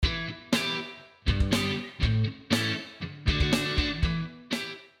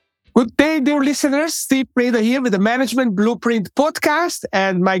Good day, dear listeners. Steve Prada here with the Management Blueprint podcast.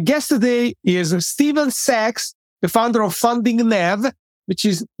 And my guest today is Steven Sachs, the founder of Funding Nav, which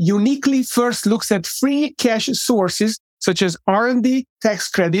is uniquely first looks at free cash sources such as R&D, tax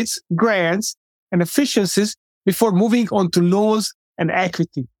credits, grants, and efficiencies before moving on to loans and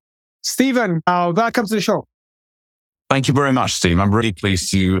equity. Steven, welcome to the show. Thank you very much, Steve. I'm really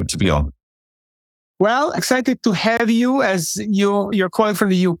pleased to be on. Well, excited to have you as you're calling from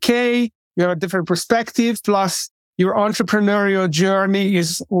the UK. You have a different perspective. Plus, your entrepreneurial journey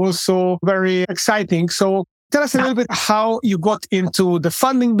is also very exciting. So tell us a little bit how you got into the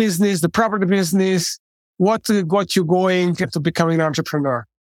funding business, the property business, what got you going to becoming an entrepreneur?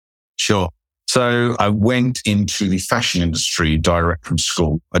 Sure. So I went into the fashion industry direct from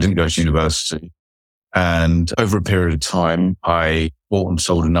school. I didn't go to university. And over a period of time, I bought and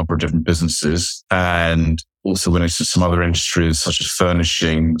sold a number of different businesses and also went into some other industries such as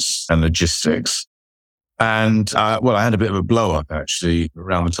furnishings and logistics. And, I had a bit of a blow up actually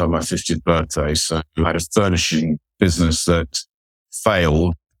around the time of my 50th birthday. So I had a furnishing business that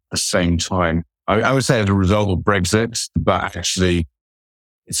failed at the same time. I would say as a result of Brexit, but actually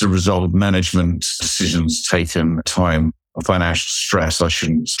it's a result of management decisions taken at a time of financial stress. I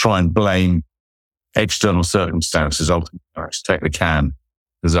shouldn't try and blame external circumstances. Ultimately, I just take the can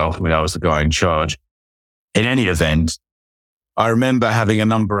because ultimately I was the guy in charge. In any event, I remember having a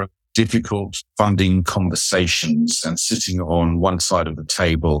number of difficult funding conversations and sitting on one side of the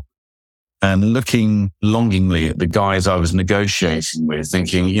table and looking longingly at the guys I was negotiating with,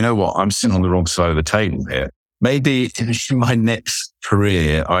 thinking, you know what, I'm sitting on the wrong side of the table here. Maybe in my next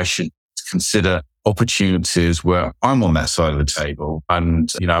career, I should consider opportunities where I'm on that side of the table and,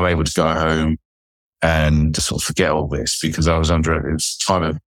 I'm able to go home and to sort of forget all this because I was under this time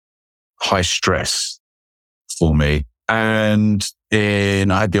of high stress for me. And I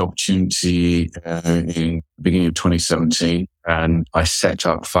had the opportunity in the beginning of 2017 and I set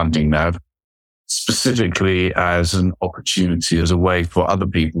up Funding Nav specifically as an opportunity, as a way for other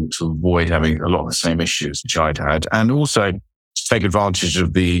people to avoid having a lot of the same issues which I'd had, and also to take advantage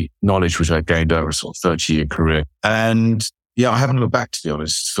of the knowledge which I gained over a sort of 30-year career. And I haven't looked back, to be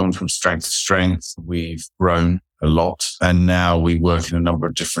honest. It's gone from strength to strength. We've grown a lot. And now we work in a number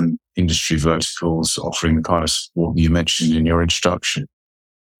of different industry verticals, offering the kind of support you mentioned in your introduction.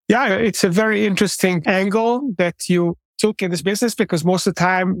 Yeah, it's a very interesting angle that you took in this business because most of the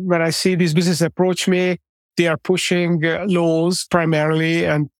time when I see these businesses approach me, they are pushing loans primarily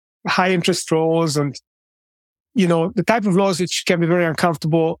and high interest loans and, the type of loans which can be very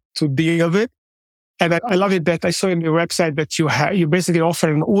uncomfortable to deal with. And I love it that I saw on your website that you basically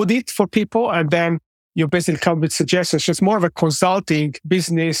offer an audit for people and then you basically come with suggestions. It's more of a consulting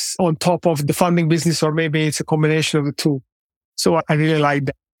business on top of the funding business, or maybe it's a combination of the two. So I really like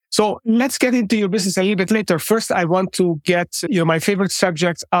that. So let's get into your business a little bit later. First, I want to get my favorite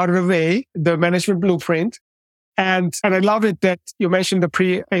subject out of the way, the management blueprint. And I love it that you mentioned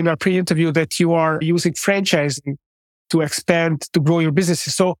in our pre-interview that you are using franchising to expand, to grow your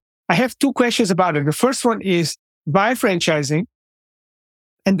businesses. So I have two questions about it. The first one is why franchising?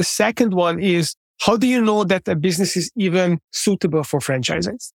 And the second one is, how do you know that a business is even suitable for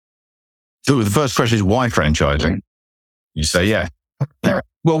franchising? So the first question is why franchising? You say, yeah.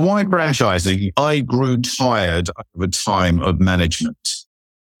 Well, why franchising? I grew tired over time of management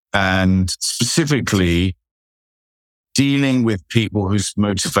and specifically dealing with people whose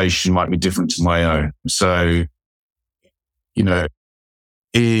motivation might be different to my own. So,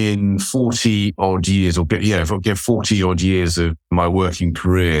 in 40 odd years, if I get 40 odd years of my working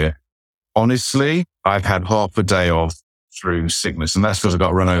career, honestly, I've had half a day off through sickness. And that's because I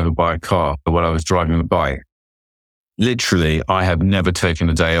got run over by a car when I was driving a bike. Literally, I have never taken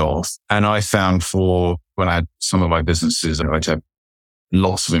a day off. And I found when I had some of my businesses, I'd have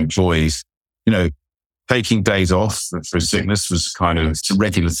lots of employees, taking days off for sickness was it's a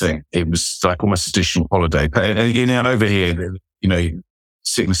regular thing. It was like almost additional holiday. And over here,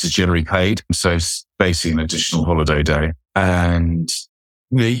 sickness is generally paid. So it's basically an additional holiday day. And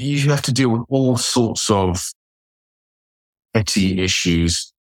you have to deal with all sorts of petty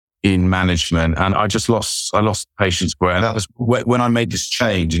issues in management. And I lost patience for it. And that was when I made this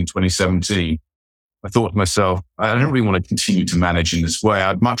change in 2017. I thought to myself, I don't really want to continue to manage in this way.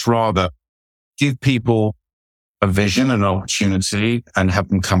 I'd much rather give people a vision, an opportunity, and have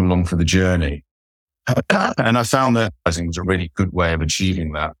them come along for the journey. And I found that I think it was a really good way of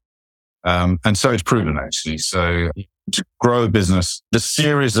achieving that. And so it's proven actually. So to grow a business, the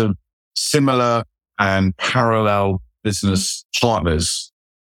series of similar and parallel business partners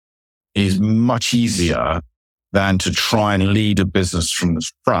is much easier than to try and lead a business from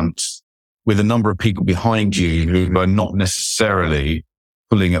the front with a number of people behind you who are not necessarily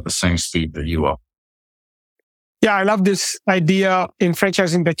pulling at the same speed that you are. Yeah, I love this idea in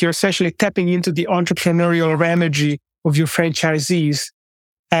franchising that you're essentially tapping into the entrepreneurial energy of your franchisees.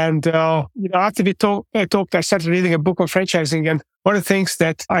 And, after I talked, I started reading a book on franchising. And one of the things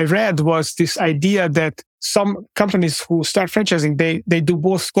that I read was this idea that some companies who start franchising, they do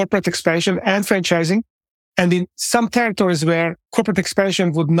both corporate expansion and franchising. And in some territories where corporate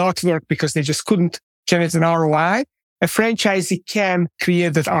expansion would not work because they just couldn't generate an ROI, a franchisee can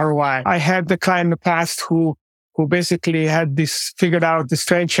create that ROI. I had a client in the past who basically had figured out this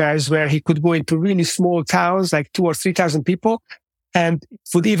franchise where he could go into really small towns, like 2,000 or 3,000 people, and it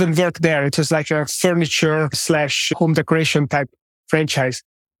would even work there. It was like a furniture/home decoration type franchise.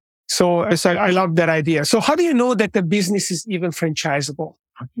 So I love that idea. So how do you know that the business is even franchisable?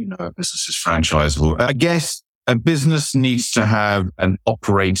 How do you know a business is franchisable? I guess a business needs to have an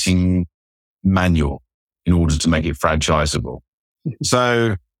operating manual in order to make it franchisable.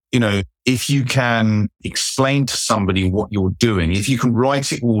 So, if you can explain to somebody what you're doing, if you can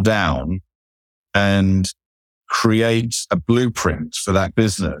write it all down and create a blueprint for that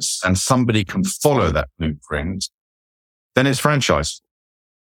business and somebody can follow that blueprint, then it's franchised.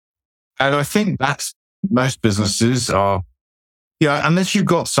 And I think that's most businesses are, unless you've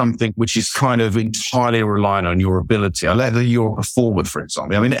got something which is kind of entirely reliant on your ability. Unless you're a performer, for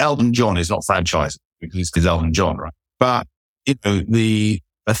example. I mean, Elton John is not franchised because he's Elton John, right? But,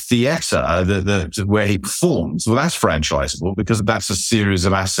 a theatre where he performs, well, that's franchisable because that's a series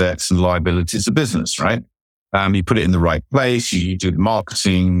of assets and liabilities of business, right? You put it in the right place, you do the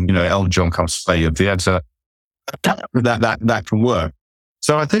marketing, Elton John comes to play your theatre. That can work.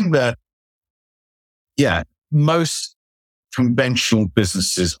 So I think that, most conventional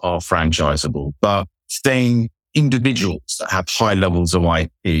businesses are franchisable, but staying individuals that have high levels of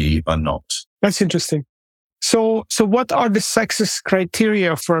IP are not. That's interesting. So what are the success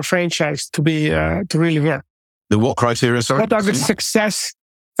criteria for a franchise to really work? The what criteria, sorry? What are the success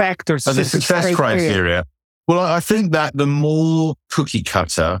factors? The success criteria. Well, I think that the more cookie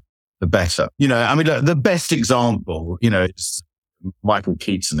cutter, the better. The best example, is Michael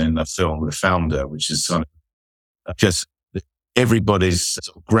Keaton in the film, The Founder, which is sort of just everybody's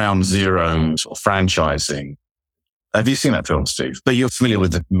sort of ground zero sort of franchising. Have you seen that film, Steve? But you're familiar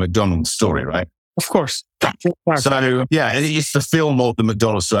with the McDonald's story, right? Of course. So, it's the film of the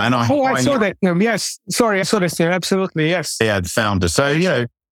McDonald's story. And I saw that film. Yes. Sorry, I saw this film. Absolutely. Yes. Yeah, The Founder. So,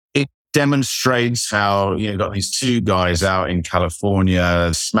 it demonstrates how, you've got these two guys out in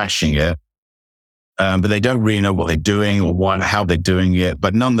California smashing it. But they don't really know what they're doing or how they're doing it.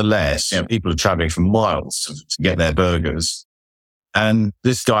 But nonetheless, people are traveling for miles to get their burgers. And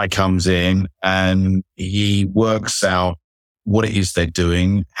this guy comes in and he works out what it is they're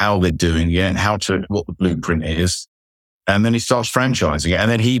doing, how they're doing it, and what the blueprint is. And then he starts franchising it. And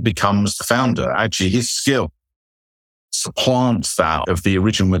then he becomes the founder. Actually, his skill supplants that of the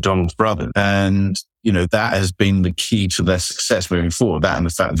original McDonald's brothers. And, that has been the key to their success moving forward. That and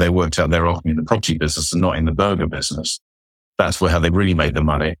the fact that they worked out they're often in the property business and not in the burger business. That's how they really made the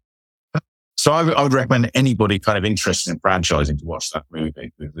money. So I would recommend anybody kind of interested in franchising to watch that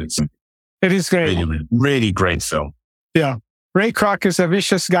movie. It is great. Really, really great film. Yeah. Ray Kroc is a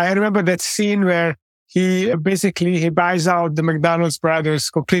vicious guy. I remember that scene where he buys out the McDonald's brothers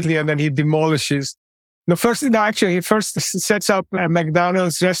completely and then he demolishes. He first sets up a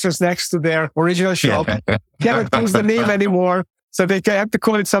McDonald's restaurant next to their original shop. He can't use the name anymore, so they have to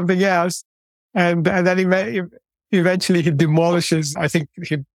call it something else. And then eventually he demolishes. I think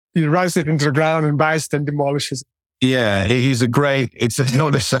he runs it into the ground and buys it and demolishes it. Yeah, it's a great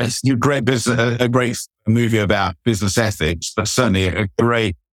movie about business ethics, but certainly a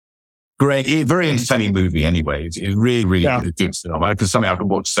great, very entertaining movie anyway. It's really, really good film. It's something I could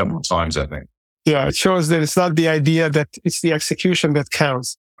watch several times, I think. Yeah, it shows that it's not the idea, that it's the execution that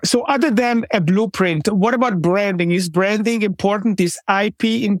counts. So other than a blueprint, what about branding? Is branding important? Is IP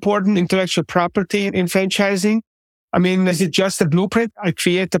important, intellectual property in franchising? I mean, is it just a blueprint? I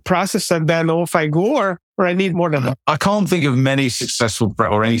create the process and then off I go, or I need more than that? I can't think of any successful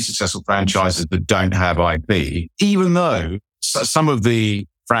franchises that don't have IP, even though some of the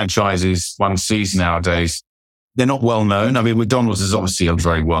franchises one sees nowadays, they're not well known. I mean, McDonald's is obviously a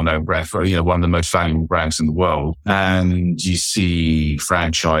very well known brand, one of the most valuable brands in the world. And you see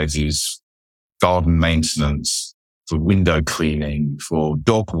franchises, garden maintenance, for window cleaning, for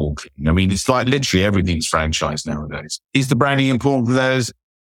dog walking. I mean, it's like literally everything's franchised nowadays. Is the branding important for those?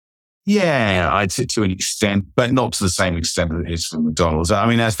 Yeah, I'd say to an extent, but not to the same extent that it is for McDonald's. I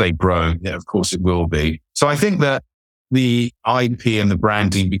mean, as they grow, of course it will be. So I think that the IP and the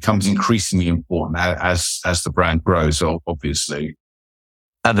branding becomes increasingly important as the brand grows, obviously.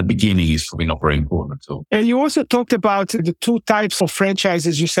 At the beginning, it's probably not very important at all. And you also talked about the two types of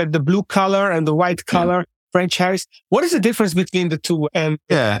franchises. You said the blue collar and the white collar franchise. What is the difference between the two? And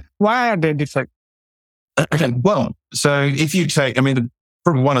why are they different? Well, so if you take,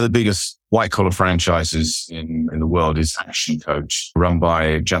 probably one of the biggest white collar franchises in the world is Action Coach, run by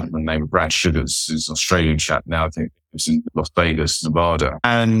a gentleman named Brad Sugars, who's an Australian chap now. I think he's in Las Vegas, Nevada.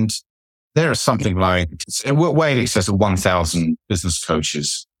 And there are something like way in excess of 1,000 business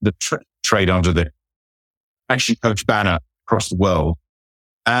coaches that trade under the Action Coach banner across the world.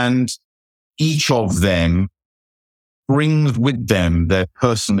 And each of them brings with them their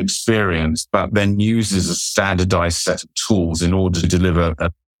personal experience, but then uses a standardized set of tools in order to deliver a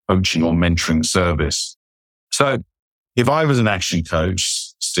coaching or mentoring service. So if I was an action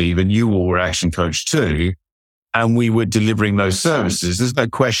coach, Steve, and you all were action coach too, and we were delivering those services, there's no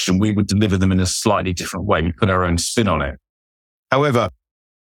question we would deliver them in a slightly different way. We put our own spin on it. However,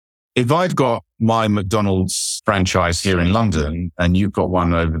 if I've got my McDonald's franchise here in London and you've got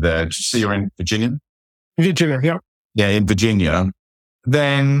one over there, did you see you're in Virginia? Virginia, yeah. Yeah, in Virginia,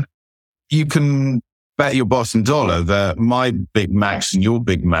 then you can bet your bottom dollar that my Big Macs and your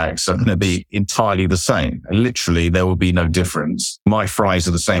Big Macs are going to be entirely the same. Literally, there will be no difference. My fries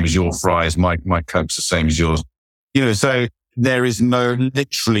are the same as your fries. My Coke's the same as yours. So there is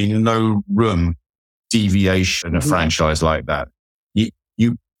literally no room deviation in a franchise like that.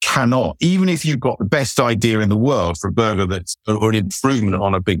 You cannot, even if you've got the best idea in the world for a burger that's or an improvement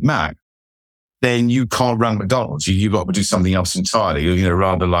on a Big Mac, then you can't run McDonald's. You've got to do something else entirely,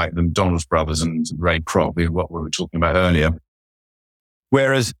 rather like the McDonald's brothers and Ray Kroc, what we were talking about earlier.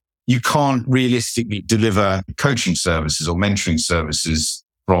 Whereas you can't realistically deliver coaching services or mentoring services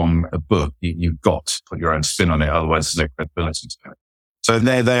from a book. You've got to put your own spin on it. Otherwise, there's no credibility to it. So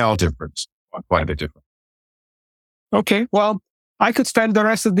they are different, quite a bit different. Okay. Well, I could spend the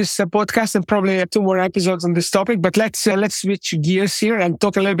rest of this podcast and probably 2 more episodes on this topic, but let's switch gears here and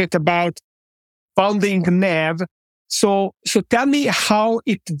talk a little bit about founding Nav. So tell me how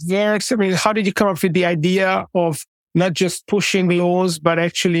it works. How did you come up with the idea of not just pushing loans, but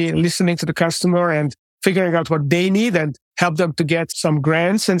actually listening to the customer and figuring out what they need and help them to get some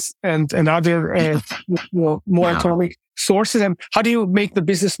grants and other more economic sources? And how do you make the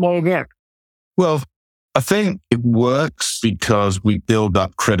business model work? Well, I think it works because we build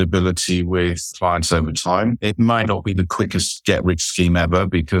up credibility with clients over time. It might not be the quickest get-rich scheme ever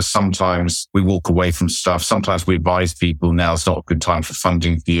because sometimes we walk away from stuff. Sometimes we advise people now it's not a good time for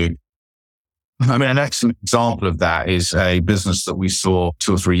funding for you. An excellent example of that is a business that we saw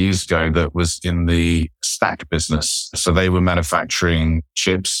 2 or 3 years ago that was in the snack business. So they were manufacturing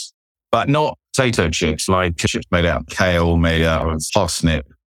chips, but not potato chips, like chips made out of kale, made out of parsnip,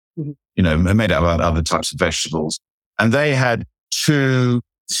 made out of other types of vegetables. And they had 2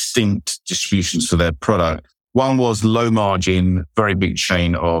 distinct distributions for their product. One was low margin, very big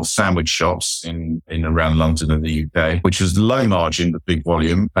chain of sandwich shops in around London and the UK, which was low margin, but big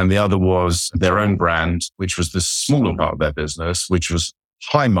volume. And the other was their own brand, which was the smaller part of their business, which was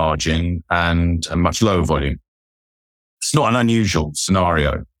high margin and a much lower volume. It's not an unusual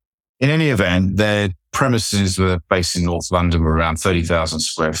scenario. In any event, their premises were based in North London, were around 30,000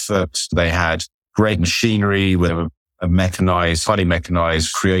 square foot. They had great machinery, they were highly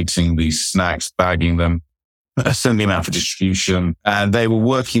mechanized, creating these snacks, bagging them, assembling them out for distribution. And they were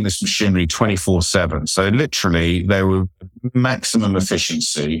working this machinery 24/7. So literally they were maximum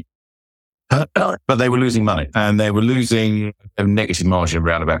efficiency, but they were losing money and they were losing a negative margin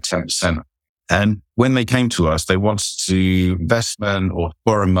around about 10%. And when they came to us, they wanted to investment or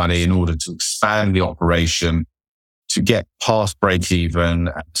borrow money in order to expand the operation, to get past break even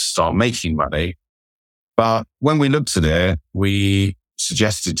and start making money. But when we looked at it, we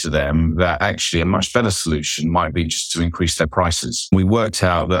suggested to them that actually a much better solution might be just to increase their prices. We worked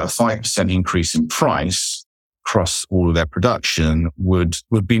out that a 5% increase in price across all of their production would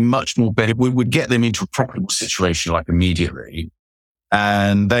be much more better, would get them into a profitable situation like immediately.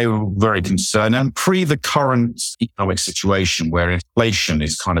 And they were very concerned. And pre the current economic situation where inflation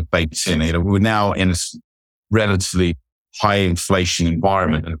is kind of baked in, we're now in a relatively high inflation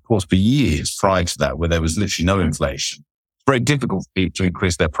environment. And of course, for years prior to that, where there was literally no inflation, it's very difficult for people to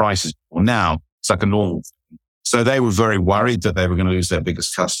increase their prices. Well, now it's like a normal thing. So they were very worried that they were going to lose their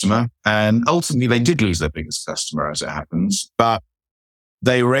biggest customer. And ultimately, they did lose their biggest customer, as it happens. But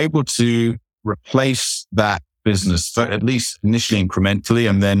they were able to replace that business, at least initially incrementally,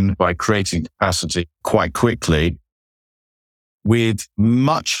 and then by creating capacity quite quickly. with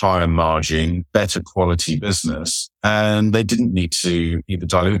much higher margin, better quality business. And they didn't need to either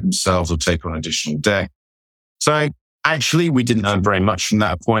dilute themselves or take on additional debt. So actually, we didn't earn very much from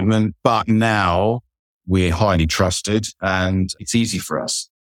that appointment, but now we're highly trusted and it's easy for us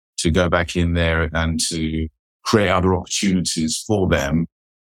to go back in there and to create other opportunities for them,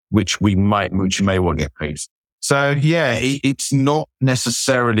 which you may well get paid for. So yeah, it's not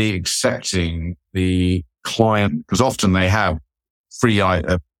necessarily accepting the client, because often they have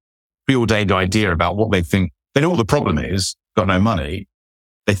preordained idea about what they think. They know what the problem is, got no money.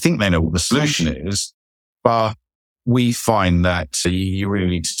 They think they know what the solution is, but we find that you really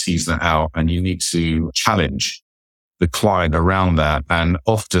need to tease that out and you need to challenge the client around that. And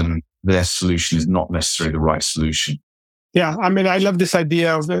often their solution is not necessarily the right solution. Yeah, I mean, I love this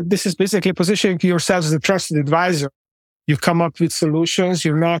idea of this is basically positioning yourself as a trusted advisor. You come up with solutions.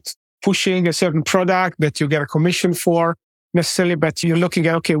 You're not pushing a certain product that you get a commission for necessarily, but you're looking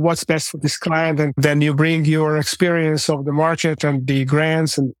at, okay, what's best for this client? And then you bring your experience of the market and the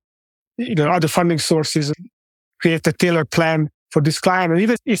grants and other funding sources, create a tailored plan for this client. And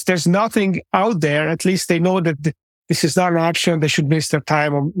even if there's nothing out there, at least they know that this is not an option. They should waste their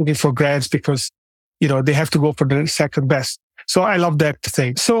time on looking for grants because they have to go for the second best. So I love that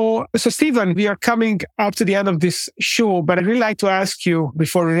thing. So Stephen, we are coming up to the end of this show, but I'd really like to ask you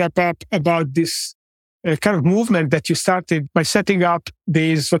before we wrap up about this kind of movement that you started by setting up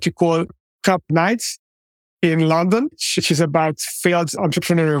these, what you call Cup Nights in London, which is about failed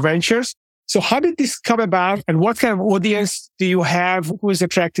entrepreneurial ventures. So how did this come about and what kind of audience do you have? Who is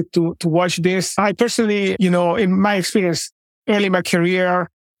attracted to watch this? I personally, in my experience, early in my career,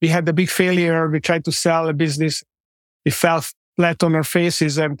 we had a big failure. We tried to sell a business. We fell flat on our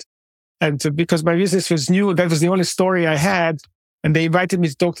faces. And because my business was new, that was the only story I had. And they invited me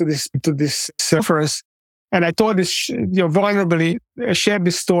to talk to this conference. And I told this, vulnerably shared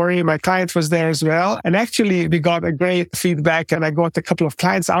this story. My client was there as well. And actually we got a great feedback and I got a couple of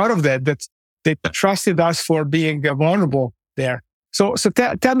clients out of that they trusted us for being vulnerable there. So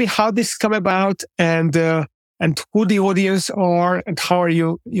tell me how this come about and who the audience are and how are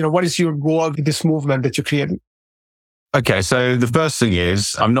you, what is your goal with this movement that you created? Okay. So the first thing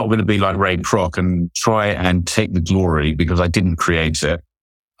is I'm not going to be like Ray Kroc and try and take the glory because I didn't create it.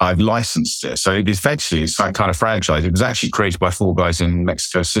 I've licensed it. So it's like kind of franchise. It was actually created by 4 guys in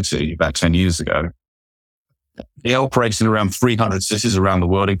Mexico City about 10 years ago. It operates in around 300 cities around the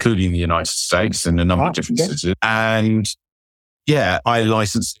world, including the United States and a number of different cities. And yeah, I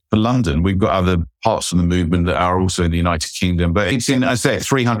licensed it for London. We've got other parts of the movement that are also in the United Kingdom, but it's in, I say,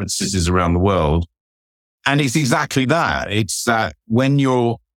 300 cities around the world. And it's exactly that. It's that when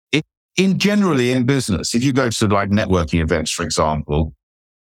generally in business, if you go to like networking events, for example,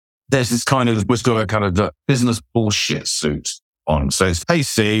 there's this we've got a kind of the business bullshit suit on. So it's, hey,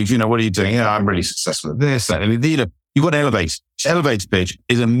 Steve, what are you doing? Yeah, I'm really successful at this. And you've got an elevator. Elevator pitch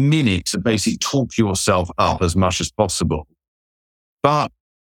is a minute to basically talk yourself up as much as possible. But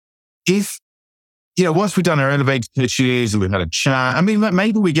if, once we've done our elevator pitches and we've had a chat, I mean,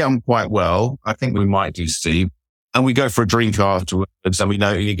 maybe we get on quite well. I think we might do, Steve. And we go for a drink afterwards and we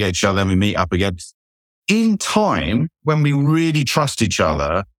know you get each other and we meet up again. In time, when we really trust each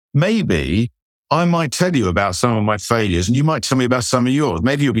other, maybe I might tell you about some of my failures and you might tell me about some of yours.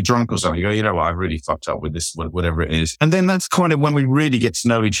 Maybe you'll be drunk or something. You go, what, I really fucked up with this, whatever it is. And then that's kind of when we really get to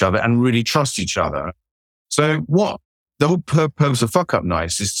know each other and really trust each other. So the whole purpose of Fuck Up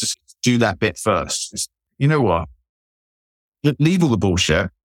Nights is to do that bit first. You know what? Leave all the bullshit.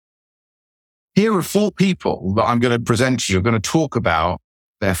 Here are 4 people that I'm going to present to you. I'm going to talk about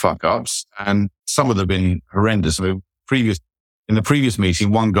their fuck ups and some of them have been horrendous. I mean, in the previous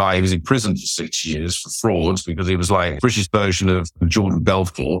meeting, one guy was in prison for 6 years for frauds because he was like a British version of Jordan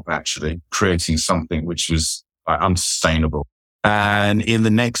Belfort, actually creating something which was unsustainable. And in the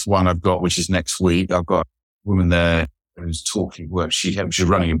next one I've got, which is next week, I've got a woman there who's talking work. She's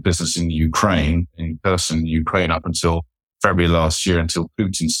running a business in Ukraine up until February last year, until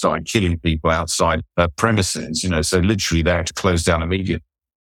Putin started killing people outside premises, so literally they had to close down immediately.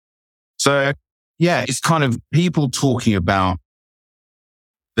 So yeah, it's kind of people talking about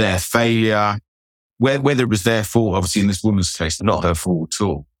their failure, whether it was their fault, obviously in this woman's case, not her fault at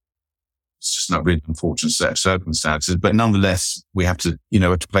all. It's just not really unfortunate set of circumstances, but nonetheless, we have to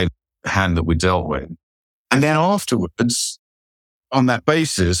play the hand that we're dealt with. And then afterwards, on that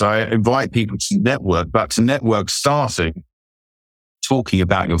basis, I invite people to network, but to network starting talking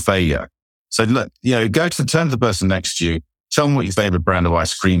about your failure. So look, turn to the person next to you, tell them what your favorite brand of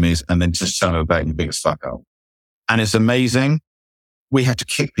ice cream is, and then just tell them about your biggest fuck up. And it's amazing. we had to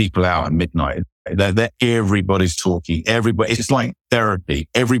kick people out at midnight. Everybody's talking. It's like therapy.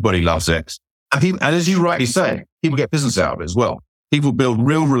 Everybody loves it. And as you rightly say, people get business out of it as well. People build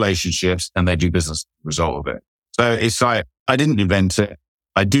real relationships and they do business as a result of it. So it's like, I didn't invent it.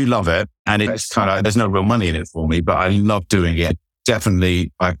 I do love it. And it's kind of, there's no real money in it for me, but I love doing it.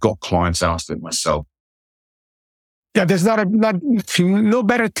 Definitely, I've got clients out of it myself. Yeah, there's no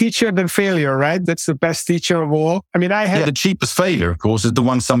better teacher than failure, right? That's the best teacher of all. I mean, the cheapest failure, of course, is the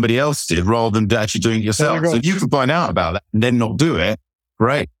one somebody else did rather than actually doing it yourself. So if you can find out about that and then not do it,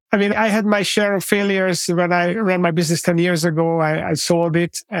 great. I mean, I had my share of failures when I ran my business 10 years ago. I sold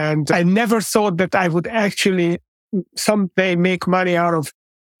it and I never thought that I would actually someday make money out of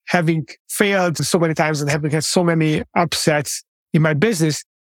having failed so many times and having had so many upsets in my business.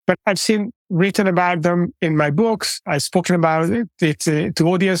 But I've seen written about them in my books. I've spoken about it to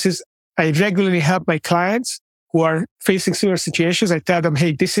audiences. I regularly help my clients who are facing similar situations. I tell them,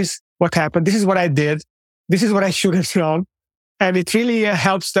 hey, this is what happened. This is what I did. This is what I should have done. And it really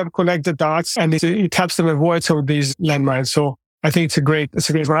helps them connect the dots and it helps them avoid some of these landmines. So I think it's a great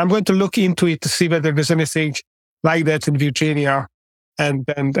one. I'm going to look into it to see whether there's anything like that in Virginia and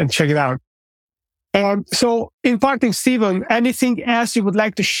check it out. So in parting, Stephen, anything else you would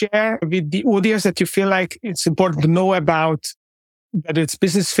like to share with the audience that you feel like it's important to know about, whether it's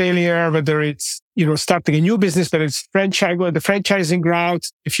business failure, whether it's, starting a new business, whether it's the franchising route?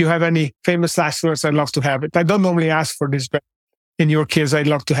 If you have any famous last words, I'd love to have it. I don't normally ask for this, but in your case, I'd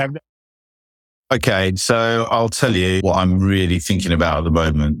love to have that. Okay. So I'll tell you what I'm really thinking about at the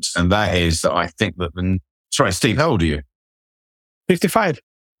moment. And that is that I think that sorry, Steve, how old are you? 55.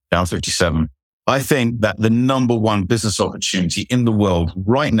 Yeah, I'm 57. I think that the number one business opportunity in the world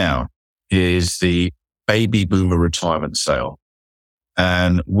right now is the baby boomer retirement sale.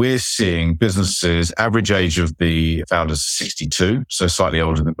 And we're seeing businesses, average age of the founders 62, so slightly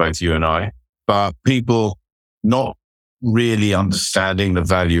older than both you and I, but people not really understanding the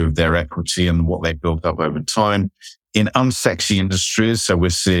value of their equity and what they've built up over time in unsexy industries. So we're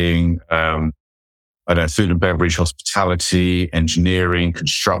seeing, food and beverage, hospitality, engineering,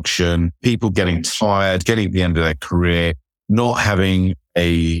 construction, people getting tired, getting at the end of their career, not having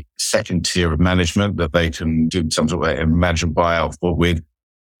a second tier of management that they can do some sort of management buyout for, with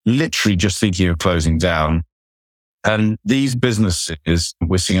literally just thinking of closing down. And these businesses,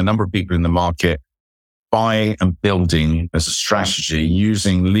 we're seeing a number of people in the market buying and building as a strategy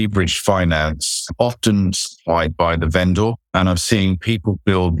using leveraged finance, often supplied by the vendor. And I'm seeing people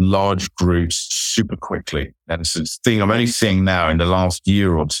build large groups super quickly. And it's a thing I'm only seeing now in the last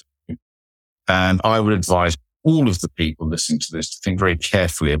year or two. And I would advise all of the people listening to this to think very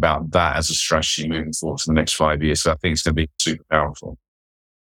carefully about that as a strategy moving forward for the next 5 years. So I think it's going to be super powerful.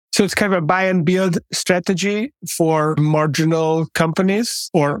 So it's kind of a buy and build strategy for marginal companies,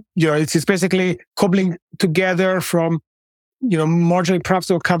 or, it's basically cobbling together from, marginally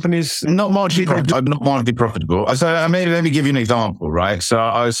profitable companies. Not marginally profitable. So let me give you an example, right? So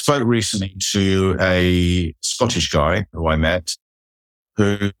I spoke recently to a Scottish guy who I met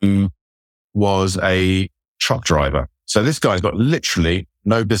who was a truck driver. So this guy's got literally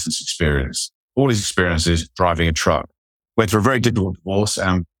no business experience. All his experience is driving a truck. Went through a very difficult divorce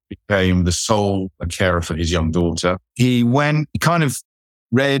and became the sole carer for his young daughter. He kind of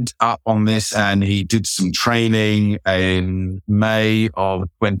read up on this and he did some training in May of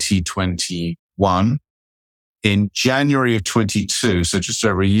 2021. In January of 22, so just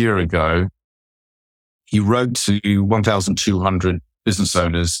over a year ago, he wrote to 1,200 business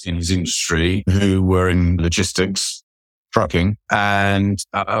owners in his industry who were in logistics, trucking, and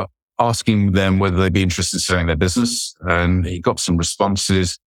asking them whether they'd be interested in selling their business. And he got some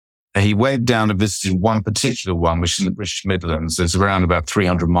responses. He went down and visited one particular one, which is in the British Midlands. It's around about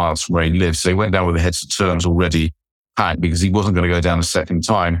 300 miles from where he lives. So he went down with the heads of terms already packed because he wasn't going to go down a second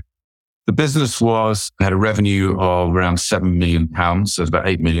time. The business had a revenue of around £7 million. So it's about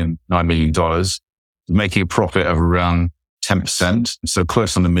 $9 million, making a profit of around 10%. So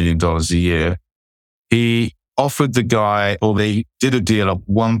close on $1 million a year. He offered the guy, or they did a deal of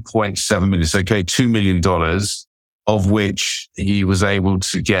 1.7 million. So okay, $2 million, of which he was able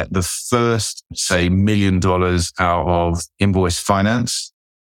to get the first, say, $1 million out of invoice finance.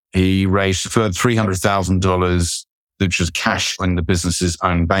 He raised a further $300,000, which was cash in the business's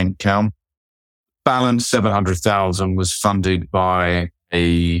own bank account. Balance $700,000 was funded by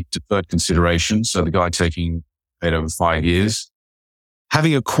a deferred consideration. So the guy paid over 5 years.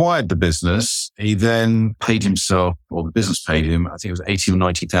 Having acquired the business, he then paid himself, or the business paid him, I think it was £80,000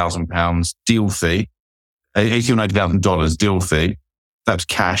 or £90,000 deal fee. $80,000 or $90,000 deal fee. That was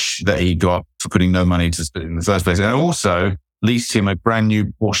cash that he got for putting no money into it in the first place. And also leased him a brand new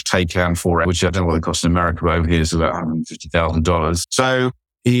Porsche Taycan for it, which I don't know what it costs in America, but over here is about $150,000. So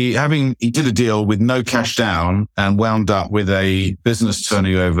he did a deal with no cash down and wound up with a business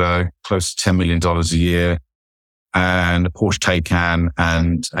turning over close to $10 million a year and a Porsche Taycan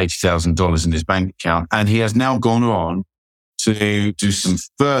and $80,000 in his bank account. And he has now gone on to do some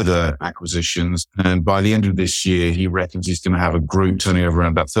further acquisitions. And by the end of this year, he reckons he's going to have a group turning over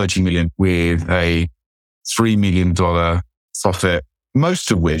around about 30 million with a $3 million profit,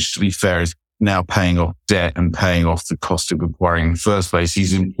 most of which, to be fair, is now paying off debt and paying off the cost of acquiring in the first place.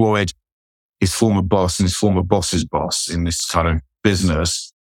 He's employed his former boss and his former boss's boss in this kind of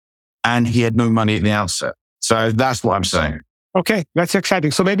business. And he had no money at the outset. So that's what I'm saying. Okay, that's exciting.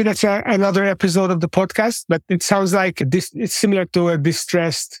 So maybe that's another episode of the podcast, but it sounds like it's similar to a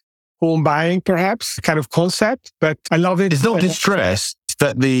distressed home buying, perhaps, kind of concept, but I love it. It's not distressed. It's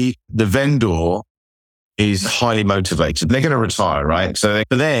that the vendor is highly motivated. They're going to retire, right? So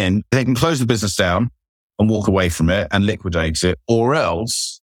then they can close the business down and walk away from it and liquidate it, or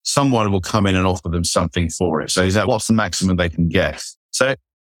else someone will come in and offer them something for it. So is that what's the maximum they can get? So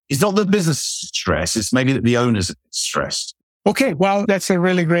it's not the business stress. It's maybe that the owners are stressed. Okay, well, that's a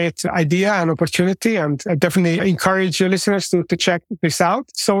really great idea and opportunity. And I definitely encourage your listeners to check this out.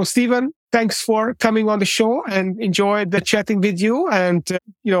 So, Stephen, thanks for coming on the show and enjoyed the chatting with you and,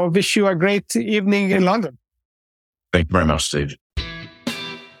 wish you a great evening in London. Thank you very much, Steve.